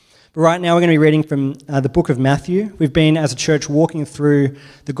But right now we're going to be reading from the book of Matthew. We've been, as a church, walking through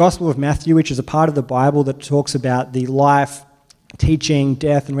the Gospel of Matthew, which is a part of the Bible that talks about the life, teaching,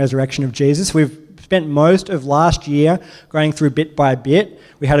 death, and resurrection of Jesus. We've spent most of last year going through bit by bit.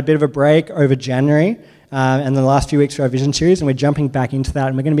 We had a bit of a break over January and the last few weeks for our Vision series, and we're jumping back into that,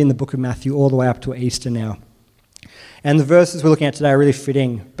 and we're going to be in the book of Matthew all the way up to Easter now. And the verses we're looking at today are really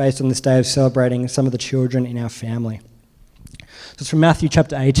fitting based on this day of celebrating some of the children in our family. So it's from Matthew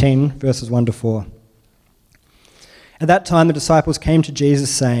chapter 18, verses 1 to 4. At that time the disciples came to Jesus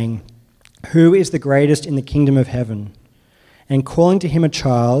saying, "Who is the greatest in the kingdom of heaven?" And calling to him a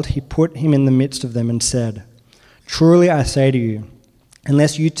child, he put him in the midst of them and said, "Truly I say to you,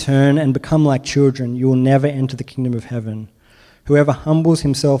 unless you turn and become like children, you will never enter the kingdom of heaven. Whoever humbles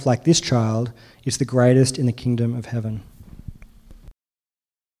himself like this child is the greatest in the kingdom of heaven."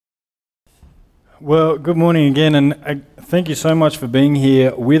 Well, good morning again, and thank you so much for being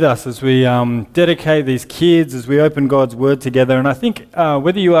here with us as we dedicate these kids, as we open God's Word together. And I think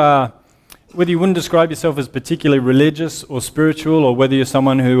whether you wouldn't describe yourself as particularly religious or spiritual, or whether you're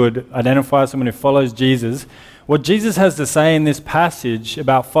someone who would identify as someone who follows Jesus, what Jesus has to say in this passage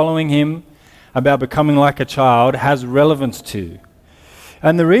about following him, about becoming like a child, has relevance to.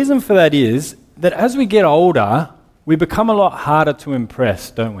 And the reason for that is that as we get older, we become a lot harder to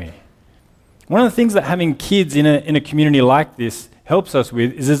impress, don't we? One of the things that having kids in a community like this helps us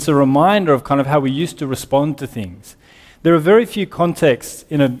with is it's a reminder of kind of how we used to respond to things. There are very few contexts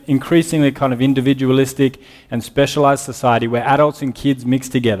in an increasingly kind of individualistic and specialized society where adults and kids mix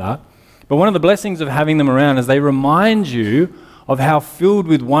together. But one of the blessings of having them around is they remind you of how filled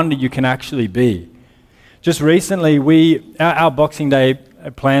with wonder you can actually be. Just recently, our Boxing Day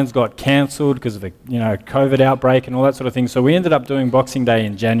plans got cancelled because of the COVID outbreak and all that sort of thing. So we ended up doing Boxing Day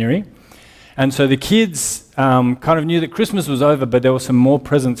in January. And so the kids kind of knew that Christmas was over, but there were some more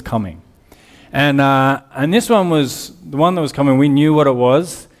presents coming. And this one was the one that was coming. We knew what it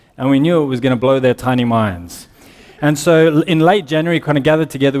was, and we knew it was going to blow their tiny minds. And so in late January, kind of gathered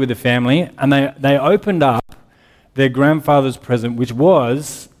together with the family, and they opened up their grandfather's present, which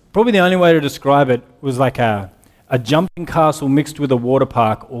was, probably the only way to describe it, was like a jumping castle mixed with a water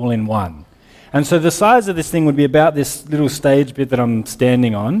park all in one. And so the size of this thing would be about this little stage bit that I'm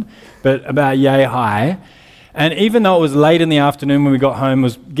standing on, but about yay high. And even though it was late in the afternoon when we got home,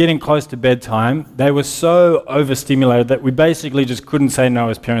 was getting close to bedtime, they were so overstimulated that we basically just couldn't say no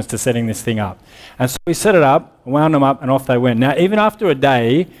as parents to setting this thing up. And so we set it up, wound them up, and off they went. Now, even after a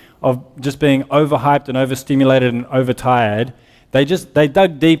day of just being overhyped and overstimulated and overtired, they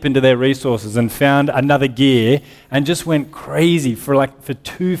dug deep into their resources and found another gear and just went crazy for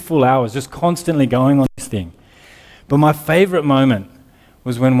 2 full hours, just constantly going on this thing. But my favorite moment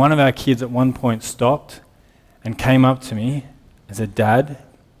was when one of our kids at one point stopped and came up to me and said, "Dad,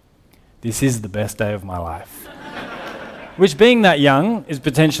 this is the best day of my life." Which, being that young, is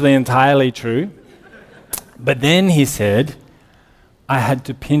potentially entirely true. But then he said, "I had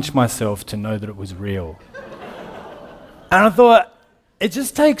to pinch myself to know that it was real." And I thought, it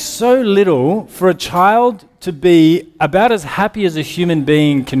just takes so little for a child to be about as happy as a human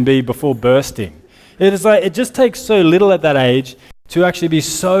being can be before bursting. It just takes so little at that age to actually be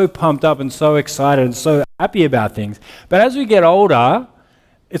so pumped up and so excited and so happy about things. But as we get older,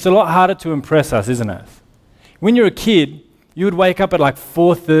 it's a lot harder to impress us, isn't it? When you're a kid, you would wake up at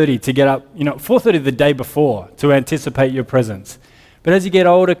 4:30 to get up, 4:30 the day before to anticipate your presents. But as you get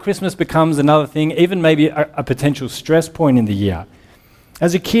older, Christmas becomes another thing, even maybe a potential stress point in the year.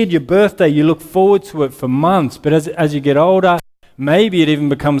 As a kid, your birthday, you look forward to it for months, but as you get older, maybe it even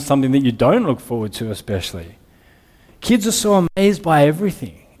becomes something that you don't look forward to especially. Kids are so amazed by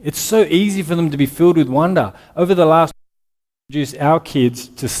everything. It's so easy for them to be filled with wonder. Over the last year, we introduced our kids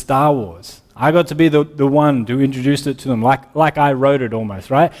to Star Wars. I got to be the one who introduced it to them, like I wrote it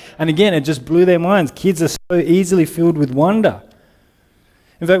almost, right? And again, it just blew their minds. Kids are so easily filled with wonder.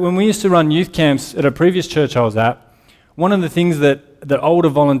 In fact, when we used to run youth camps at a previous church I was at, one of the things that older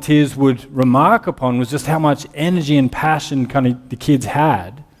volunteers would remark upon was just how much energy and passion kind of the kids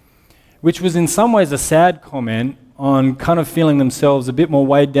had, which was in some ways a sad comment on kind of feeling themselves a bit more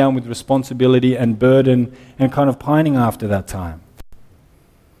weighed down with responsibility and burden and kind of pining after that time.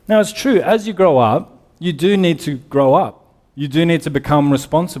 Now, it's true, as you grow up, you do need to grow up. You do need to become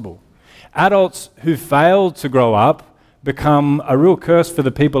responsible. Adults who fail to grow up become a real curse for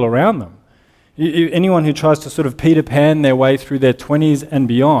the people around them. Anyone who tries to sort of Peter Pan their way through their 20s and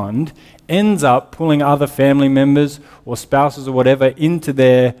beyond ends up pulling other family members or spouses or whatever into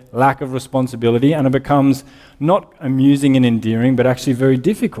their lack of responsibility, and it becomes not amusing and endearing, but actually very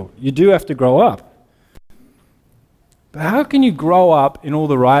difficult. You do have to grow up. But how can you grow up in all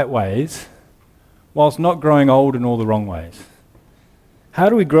the right ways whilst not growing old in all the wrong ways? How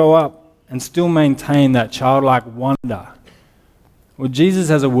do we grow up and still maintain that childlike wonder? Well, Jesus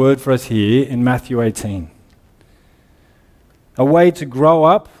has a word for us here in Matthew 18. A way to grow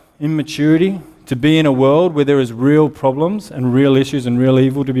up in maturity, to be in a world where there is real problems and real issues and real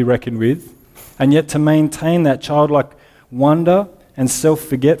evil to be reckoned with, and yet to maintain that childlike wonder and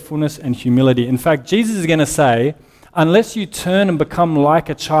self-forgetfulness and humility. In fact, Jesus is going to say, unless you turn and become like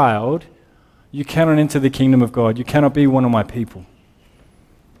a child, you cannot enter the kingdom of God. You cannot be one of my people.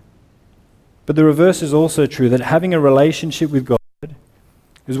 But the reverse is also true, that having a relationship with God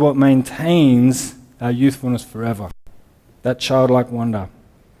is what maintains our youthfulness forever. That childlike wonder.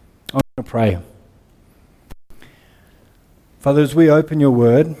 I'm going to pray. Father, as we open your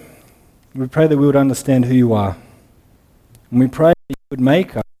word, we pray that we would understand who you are. And we pray that you would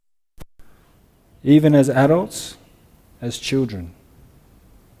make us, even as adults, as children.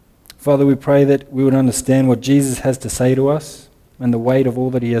 Father, we pray that we would understand what Jesus has to say to us and the weight of all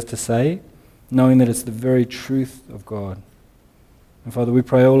that he has to say, knowing that it's the very truth of God. And Father, we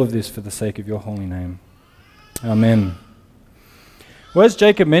pray all of this for the sake of your holy name. Amen. Well, as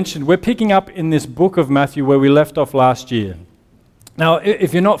Jacob mentioned, we're picking up in this book of Matthew where we left off last year. Now,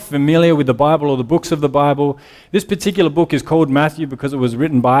 if you're not familiar with the Bible or the books of the Bible, this particular book is called Matthew because it was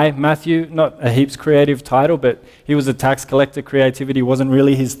written by Matthew, not a heaps creative title, but he was a tax collector. Creativity wasn't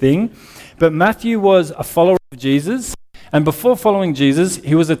really his thing. But Matthew was a follower of Jesus, and before following Jesus,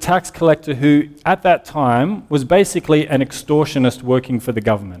 he was a tax collector who, at that time, was basically an extortionist working for the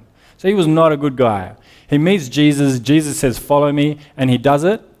government. So he was not a good guy. He meets Jesus, Jesus says, "Follow me," and he does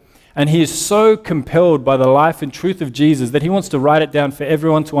it. And he is so compelled by the life and truth of Jesus that he wants to write it down for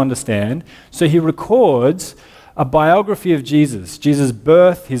everyone to understand. So he records a biography of Jesus, Jesus'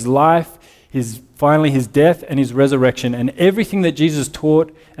 birth, his life, finally his death and his resurrection, and everything that Jesus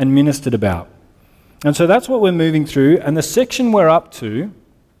taught and ministered about. And so that's what we're moving through. And the section we're up to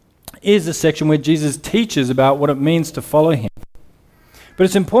is the section where Jesus teaches about what it means to follow him. But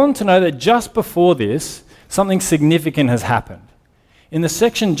it's important to know that just before this, something significant has happened. In the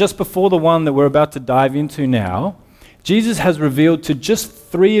section just before the one that we're about to dive into now, Jesus has revealed to just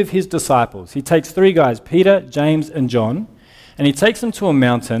 3 of his disciples. He takes 3 guys, Peter, James, and John, and he takes them to a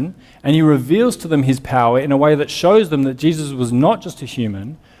mountain and he reveals to them his power in a way that shows them that Jesus was not just a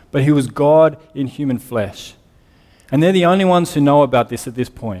human, but he was God in human flesh. And they're the only ones who know about this at this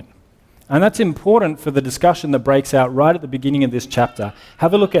point. And that's important for the discussion that breaks out right at the beginning of this chapter.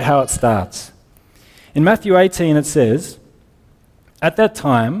 Have a look at how it starts. In Matthew 18 it says, "At that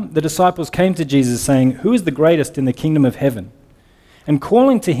time, the disciples came to Jesus saying, 'Who is the greatest in the kingdom of heaven?' And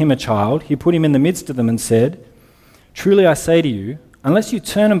calling to him a child, he put him in the midst of them and said, 'Truly I say to you, unless you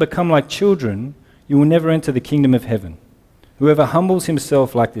turn and become like children, you will never enter the kingdom of heaven. Whoever humbles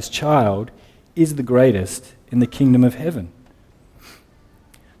himself like this child is the greatest in the kingdom of heaven.'"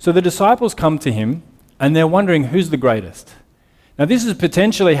 So the disciples come to him and they're wondering who's the greatest. Now this is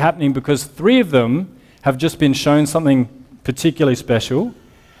potentially happening because 3 of them have just been shown something particularly special,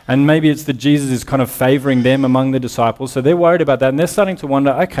 and maybe it's that Jesus is kind of favoring them among the disciples, so they're worried about that, and they're starting to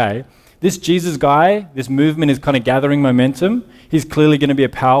wonder, okay, this Jesus guy, this movement is kind of gathering momentum, he's clearly going to be a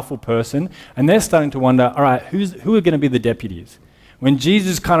powerful person, and they're starting to wonder, all right, who are going to be the deputies? When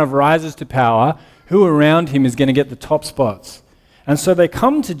Jesus kind of rises to power, who around him is going to get the top spots? And so they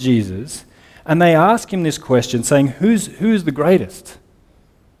come to Jesus, and they ask him this question, saying, who is the greatest?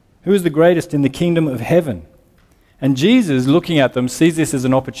 Who is the greatest in the kingdom of heaven? And Jesus, looking at them, sees this as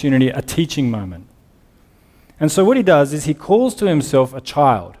an opportunity, a teaching moment. And so what he does is he calls to himself a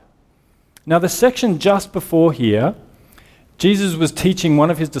child. Now the section just before here, Jesus was teaching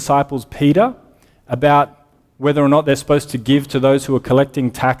one of his disciples, Peter, about whether or not they're supposed to give to those who are collecting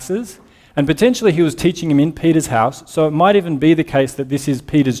taxes. And potentially he was teaching him in Peter's house, so it might even be the case that this is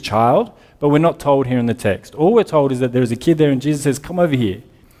Peter's child, but we're not told here in the text. All we're told is that there's a kid there and Jesus says, "Come over here."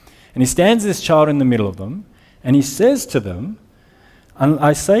 And he stands this child in the middle of them, and he says to them,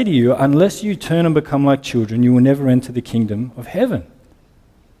 "I say to you, unless you turn and become like children, you will never enter the kingdom of heaven."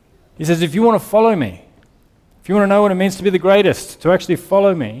 He says, if you want to follow me, if you want to know what it means to be the greatest, to actually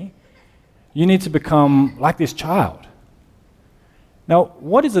follow me, you need to become like this child. Now,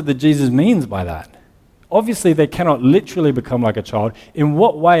 what is it that Jesus means by that? Obviously, they cannot literally become like a child. In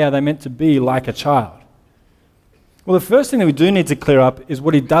what way are they meant to be like a child? Well, the first thing that we do need to clear up is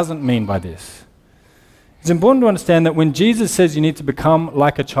what he doesn't mean by this. It's important to understand that when Jesus says you need to become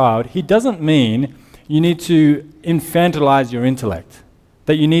like a child, he doesn't mean you need to infantilize your intellect,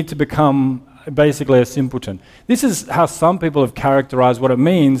 that you need to become basically a simpleton. This is how some people have characterized what it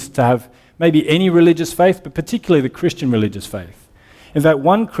means to have maybe any religious faith, but particularly the Christian religious faith. In fact,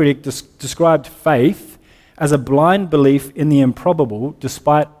 one critic described faith as a blind belief in the improbable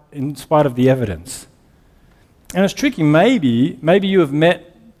in spite of the evidence. And it's tricky. Maybe you have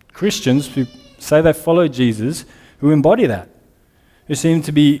met Christians who say they follow Jesus who embody that, who seem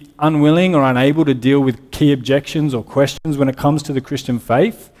to be unwilling or unable to deal with key objections or questions when it comes to the Christian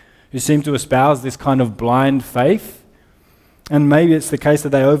faith, who seem to espouse this kind of blind faith. And maybe it's the case that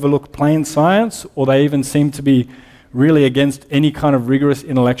they overlook plain science, or they even seem to be really against any kind of rigorous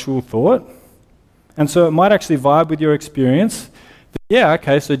intellectual thought. And so it might actually vibe with your experience. Yeah,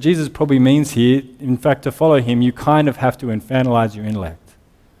 okay, so Jesus probably means here, in fact, to follow him, you kind of have to infantilize your intellect.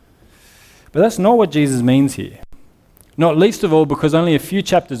 But that's not what Jesus means here. Not least of all because only a few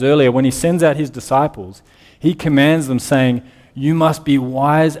chapters earlier, when he sends out his disciples, he commands them saying, you must be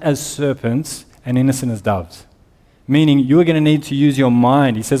wise as serpents and innocent as doves. Meaning you're going to need to use your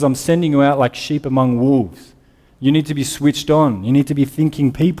mind. He says, I'm sending you out like sheep among wolves. You need to be switched on. You need to be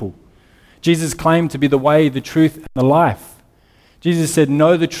thinking people. Jesus claimed to be the way, the truth, and the life. Jesus said,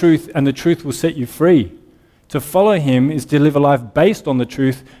 know the truth and the truth will set you free. To follow him is to live a life based on the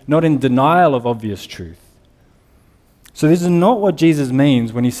truth, not in denial of obvious truth. So this is not what Jesus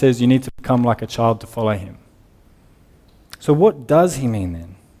means when he says you need to become like a child to follow him. So what does he mean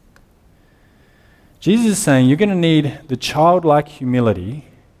then? Jesus is saying you're going to need the childlike humility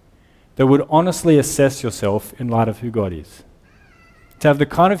that would honestly assess yourself in light of who God is. To have the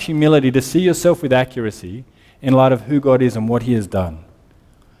kind of humility to see yourself with accuracy in light of who God is and what he has done.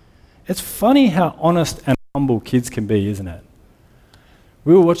 It's funny how honest and humble kids can be, isn't it?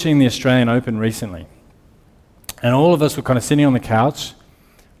 We were watching the Australian Open recently, and all of us were kind of sitting on the couch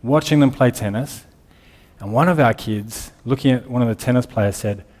watching them play tennis, and one of our kids, looking at one of the tennis players,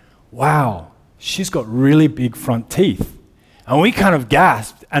 said, wow, she's got really big front teeth. And we kind of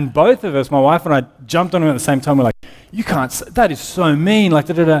gasped, and both of us, my wife and I, jumped on him at the same time. We're like, you can't, that is so mean, like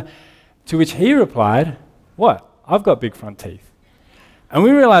da-da-da. To which he replied, what? I've got big front teeth. And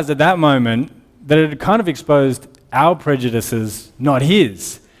we realized at that moment that it had kind of exposed our prejudices, not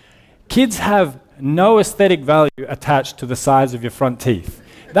his. Kids have no aesthetic value attached to the size of your front teeth.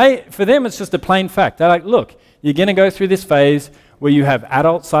 For them, it's just a plain fact. They're like, look, you're going to go through this phase where you have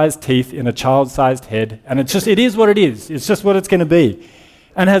adult-sized teeth in a child-sized head, and it is what it is. It's just what it's going to be.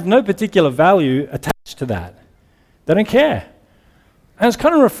 And has no particular value attached to that. They don't care. And it's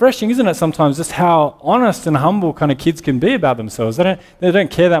kind of refreshing, isn't it, sometimes, just how honest and humble kind of kids can be about themselves. They don't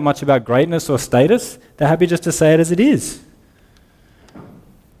care that much about greatness or status. They're happy just to say it as it is.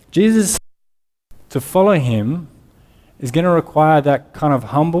 Jesus, to follow him, is going to require that kind of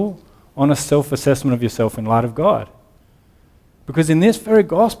humble, honest self-assessment of yourself in light of God. Because in this very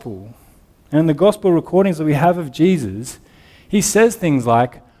gospel, and the gospel recordings that we have of Jesus, he says things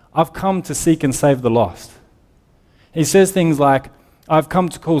like, I've come to seek and save the lost. He says things like, I've come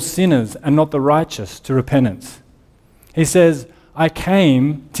to call sinners and not the righteous to repentance. He says, I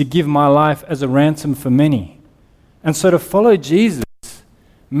came to give my life as a ransom for many. And so to follow Jesus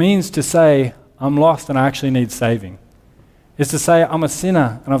means to say, I'm lost and I actually need saving. It's to say, I'm a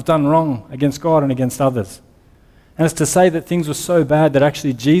sinner and I've done wrong against God and against others. And it's to say that things were so bad that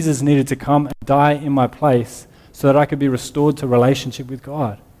actually Jesus needed to come and die in my place so that I could be restored to relationship with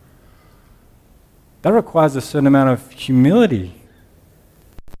God. That requires a certain amount of humility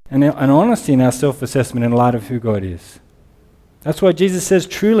and honesty in our self-assessment in light of who God is. That's why Jesus says,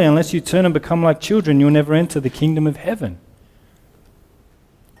 truly, unless you turn and become like children, you'll never enter the kingdom of heaven.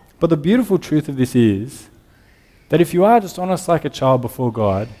 But the beautiful truth of this is that if you are just honest like a child before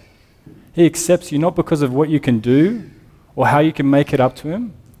God, he accepts you not because of what you can do or how you can make it up to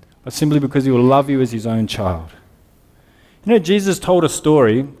him, but simply because he will love you as his own child. You know, Jesus told a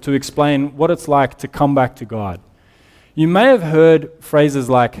story to explain what it's like to come back to God. You may have heard phrases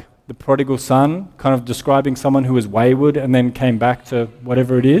like the prodigal son, kind of describing someone who was wayward and then came back to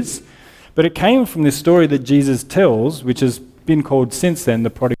whatever it is. But it came from this story that Jesus tells, which has been called since then the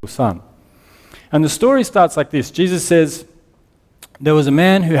prodigal son. And the story starts like this. Jesus says, there was a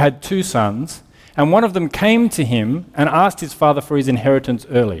man who had 2 sons, and one of them came to him and asked his father for his inheritance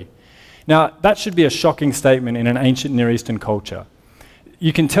early. Now, that should be a shocking statement in an ancient Near Eastern culture.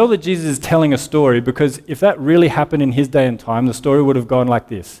 You can tell that Jesus is telling a story because if that really happened in his day and time, the story would have gone like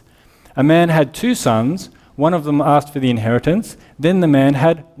this. A man had 2 sons, one of them asked for the inheritance, then the man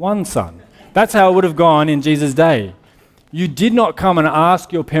had 1 son. That's how it would have gone in Jesus' day. You did not come and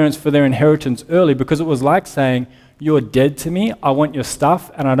ask your parents for their inheritance early because it was like saying, you're dead to me, I want your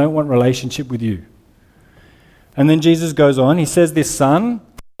stuff, and I don't want relationship with you. And then Jesus goes on, he says this son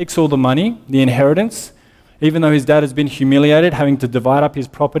takes all the money, the inheritance, Even though his dad has been humiliated, having to divide up his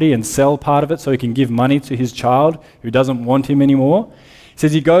property and sell part of it so he can give money to his child who doesn't want him anymore. He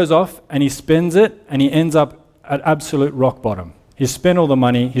says he goes off and he spends it and he ends up at absolute rock bottom. He's spent all the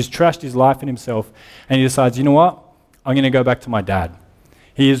money, he's trashed his life and himself, and he decides, you know what? I'm going to go back to my dad.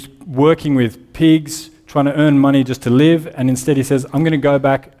 He is working with pigs, trying to earn money just to live, and instead he says, I'm going to go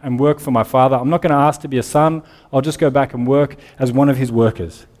back and work for my father. I'm not going to ask to be a son. I'll just go back and work as one of his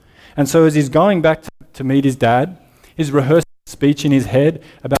workers. And so as he's going back to meet his dad, he's rehearsing a speech in his head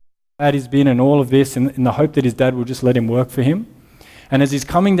about how bad he's been and all of this in the hope that his dad will just let him work for him. And as he's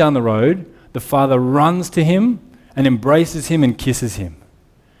coming down the road, the father runs to him and embraces him and kisses him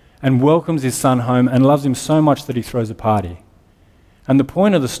and welcomes his son home and loves him so much that he throws a party. And the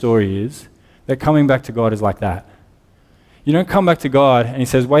point of the story is that coming back to God is like that. You don't come back to God and he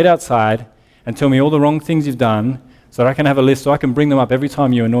says, wait outside and tell me all the wrong things you've done so that I can have a list so I can bring them up every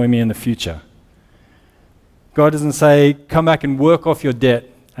time you annoy me in the future. God doesn't say, come back and work off your debt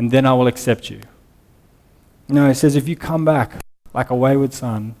and then I will accept you. No, he says, if you come back like a wayward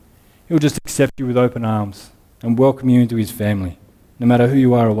son, he'll just accept you with open arms and welcome you into his family, no matter who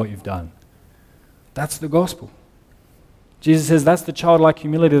you are or what you've done. That's the gospel. Jesus says that's the childlike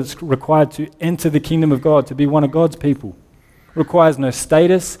humility that's required to enter the kingdom of God, to be one of God's people. It requires no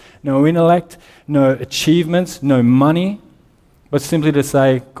status, no intellect, no achievements, no money, but simply to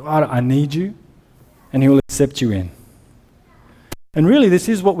say, God, I need you, and he will accept you in. And really, this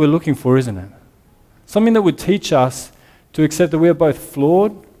is what we're looking for, isn't it? Something that would teach us to accept that we are both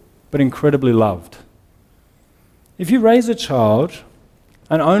flawed, but incredibly loved. If you raise a child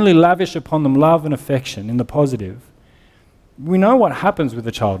and only lavish upon them love and affection in the positive, we know what happens with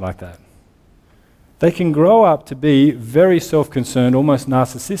a child like that. They can grow up to be very self-concerned, almost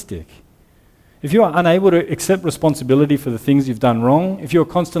narcissistic. If you are unable to accept responsibility for the things you've done wrong, if you're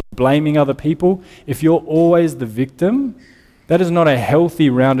constantly blaming other people, if you're always the victim, that is not a healthy,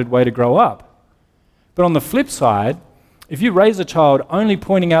 rounded way to grow up. But on the flip side, if you raise a child only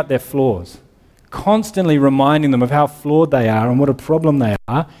pointing out their flaws, constantly reminding them of how flawed they are and what a problem they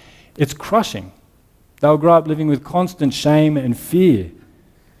are, it's crushing. They'll grow up living with constant shame and fear.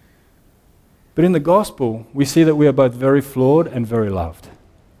 But in the gospel, we see that we are both very flawed and very loved.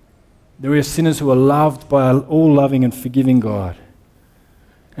 That we are sinners who are loved by an all-loving and forgiving God.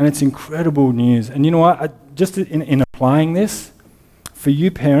 And it's incredible news. And you know what? Just in applying this, for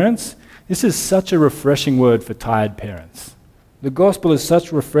you parents, this is such a refreshing word for tired parents. The gospel is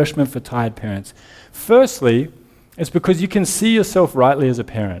such refreshment for tired parents. Firstly, it's because you can see yourself rightly as a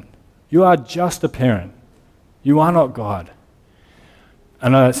parent. You are just a parent. You are not God. I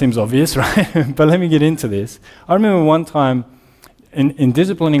know that seems obvious, right? But let me get into this. I remember one time in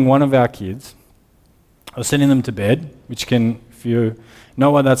disciplining one of our kids, I was sending them to bed, which can, if you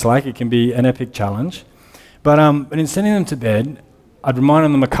know what that's like, it can be an epic challenge. But in sending them to bed, I'd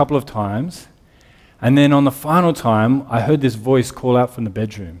reminded them a couple of times, and then on the final time, I heard this voice call out from the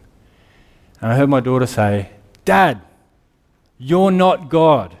bedroom. And I heard my daughter say, "Dad, you're not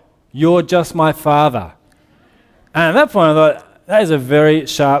God. You're just my father." And at that point, I thought, that is a very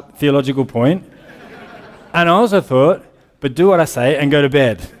sharp theological point. And I also thought, but do what I say and go to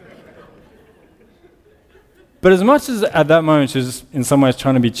bed. But as much as at that moment she was in some ways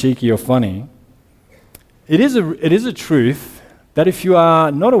trying to be cheeky or funny, it is a truth that if you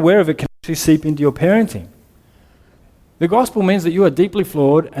are not aware of it, can actually seep into your parenting. The gospel means that you are deeply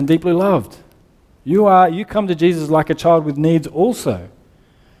flawed and deeply loved. You come to Jesus like a child with needs also.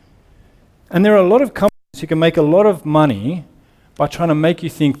 And there are a lot of companies who can make a lot of money by trying to make you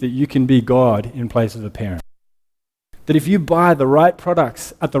think that you can be God in place of a parent. That if you buy the right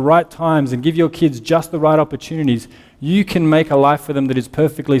products at the right times and give your kids just the right opportunities, you can make a life for them that is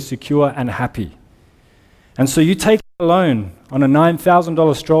perfectly secure and happy. And so you take a loan on a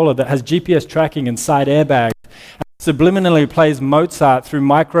 $9,000 stroller that has GPS tracking and side airbags and subliminally plays Mozart through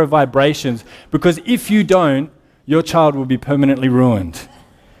micro vibrations, because if you don't, your child will be permanently ruined.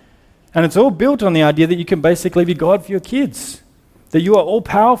 And it's all built on the idea that you can basically be God for your kids. That you are all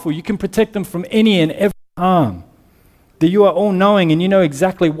powerful, you can protect them from any and every harm. That you are all knowing and you know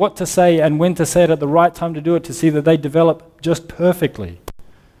exactly what to say and when to say it at the right time to do it, to see that they develop just perfectly.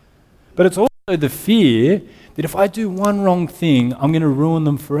 But it's also the fear that if I do one wrong thing, I'm going to ruin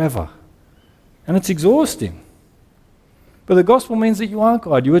them forever. And it's exhausting. But the gospel means that you aren't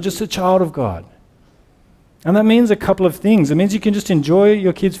God, you are just a child of God. And that means a couple of things. It means you can just enjoy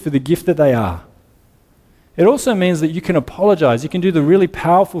your kids for the gift that they are. It also means that you can apologize. You can do the really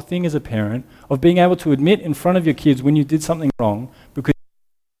powerful thing as a parent of being able to admit in front of your kids when you did something wrong. Because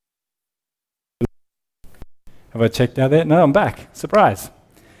have I checked out there? No, I'm back. Surprise.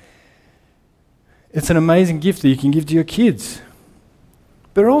 It's an amazing gift that you can give to your kids.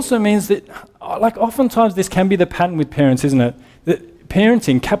 But it also means that, like, oftentimes this can be the pattern with parents, isn't it? That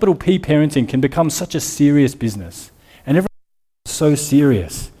parenting, capital P parenting, can become such a serious business. And everyone's so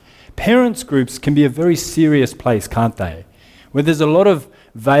serious. Parents groups can be a very serious place, can't they? Where there's a lot of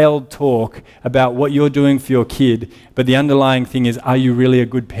veiled talk about what you're doing for your kid, but the underlying thing is, are you really a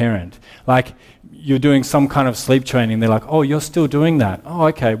good parent? Like, you're doing some kind of sleep training, they're like, oh, you're still doing that? Oh,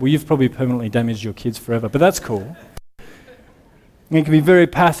 okay, well, you've probably permanently damaged your kids forever, but that's cool. And it can be very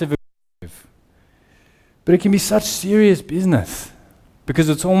passive aggressive. But it can be such serious business because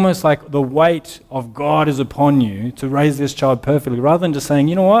it's almost like the weight of God is upon you to raise this child perfectly, rather than just saying,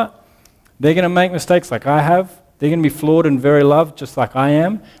 you know what? They're going to make mistakes like I have. They're going to be flawed and very loved just like I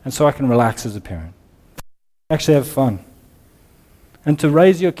am, and so I can relax as a parent. Actually have fun. And to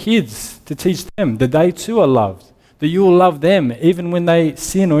raise your kids, to teach them that they too are loved, that you will love them even when they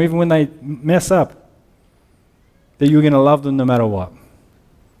sin or even when they mess up, that you're going to love them no matter what.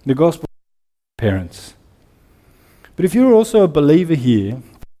 The gospel parents. But if you're also a believer here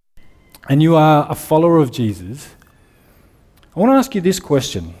and you are a follower of Jesus, I want to ask you this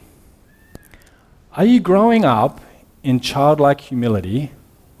question. Are you growing up in childlike humility,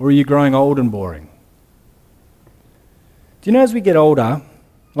 or are you growing old and boring? Do you know, as we get older,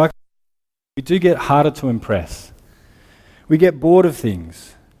 like, we do get harder to impress. We get bored of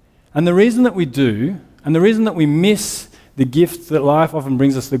things. And the reason that we do, and the reason that we miss the gifts that life often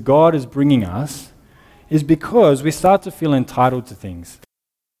brings us, that God is bringing us, is because we start to feel entitled to things.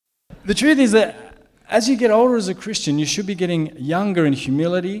 The truth is that as you get older as a Christian, you should be getting younger in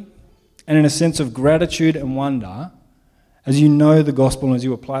humility and in a sense of gratitude and wonder as you know the gospel and as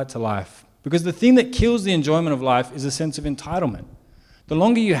you apply it to life. Because the thing that kills the enjoyment of life is a sense of entitlement. The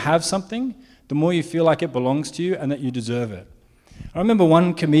longer you have something, the more you feel like it belongs to you and that you deserve it. I remember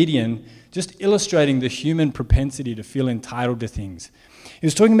one comedian just illustrating the human propensity to feel entitled to things. He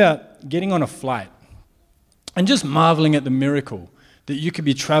was talking about getting on a flight and just marveling at the miracle that you could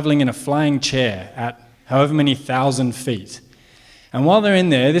be traveling in a flying chair at however many 1,000 feet. And while they're in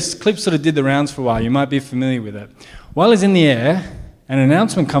there, this clip sort of did the rounds for a while. You might be familiar with it. While he's in the air, an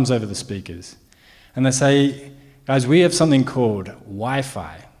announcement comes over the speakers. And they say, guys, we have something called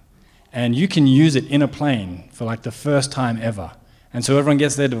Wi-Fi. And you can use it in a plane for like the first time ever. And so everyone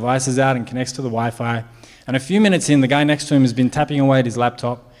gets their devices out and connects to the Wi-Fi. And a few minutes in, the guy next to him has been tapping away at his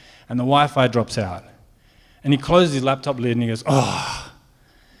laptop, and the Wi-Fi drops out. And he closes his laptop lid and he goes, oh.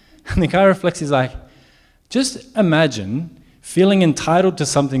 And the guy reflects, he's like, just imagine feeling entitled to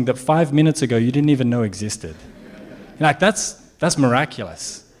something that 5 minutes ago you didn't even know existed. Like, that's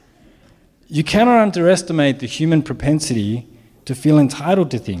miraculous. You cannot underestimate the human propensity to feel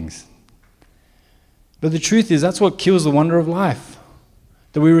entitled to things. But the truth is, that's what kills the wonder of life.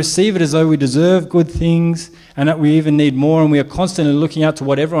 That we receive it as though we deserve good things and that we even need more, and we are constantly looking out to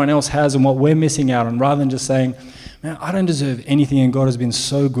what everyone else has and what we're missing out on, rather than just saying, man, I don't deserve anything and God has been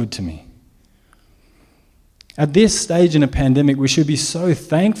so good to me. At this stage in a pandemic, we should be so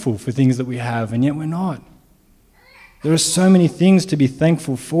thankful for things that we have, and yet we're not. There are so many things to be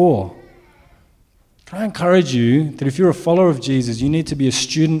thankful for. Can I encourage you that if you're a follower of Jesus, you need to be a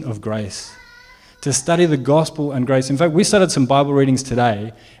student of grace, to study the gospel and grace. In fact, we started some Bible readings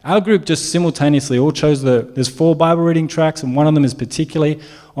today. Our group just simultaneously all chose there's 4 Bible reading tracks, and one of them is particularly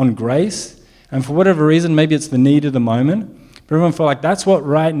on grace. And for whatever reason, maybe it's the need of the moment, but everyone felt like that's what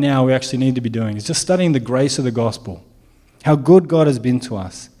right now we actually need to be doing, is just studying the grace of the gospel. How good God has been to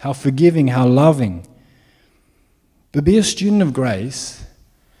us, how forgiving, how loving. But be a student of grace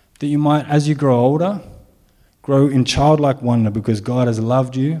that you might, as you grow older, grow in childlike wonder because God has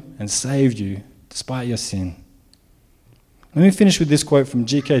loved you and saved you despite your sin. Let me finish with this quote from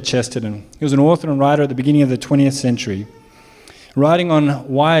G.K. Chesterton. He was an author and writer at the beginning of the 20th century, writing on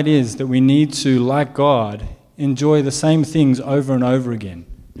why it is that we need to, like God, enjoy the same things over and over again,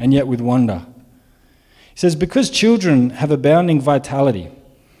 and yet with wonder. He says, because children have abounding vitality,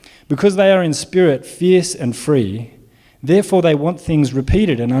 because they are in spirit fierce and free, therefore they want things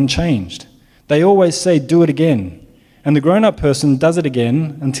repeated and unchanged. They always say, do it again. And the grown-up person does it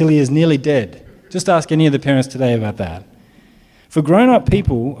again until he is nearly dead. Just ask any of the parents today about that. For grown-up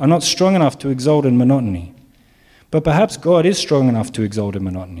people are not strong enough to exult in monotony. But perhaps God is strong enough to exalt in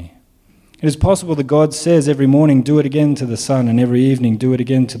monotony. It is possible that God says every morning, do it again to the sun, and every evening, do it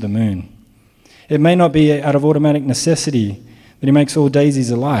again to the moon. It may not be out of automatic necessity that he makes all daisies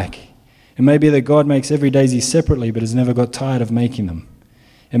alike. It may be that God makes every daisy separately but has never got tired of making them.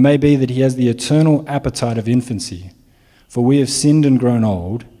 It may be that he has the eternal appetite of infancy. For we have sinned and grown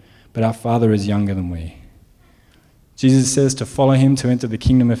old, but our Father is younger than we. Jesus says to follow him to enter the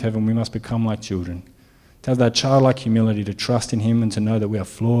kingdom of heaven, we must become like children, to have that childlike humility, to trust in him and to know that we are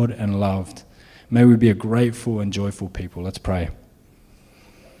flawed and loved. May we be a grateful and joyful people. Let's pray.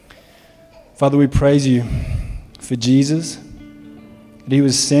 Father, we praise you for Jesus, that he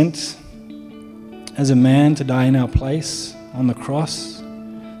was sent as a man to die in our place on the cross,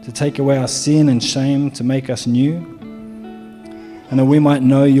 to take away our sin and shame, to make us new, and that we might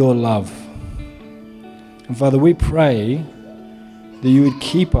know your love. And Father, we pray that you would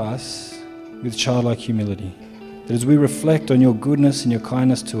keep us with childlike humility, that as we reflect on your goodness and your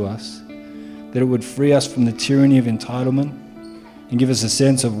kindness to us, that it would free us from the tyranny of entitlement and give us a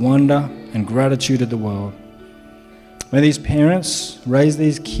sense of wonder and gratitude at the world. May these parents raise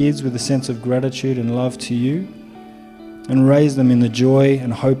these kids with a sense of gratitude and love to you, and raise them in the joy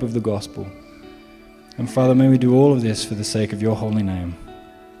and hope of the gospel. And Father, may we do all of this for the sake of your holy name.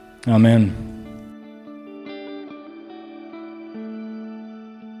 Amen.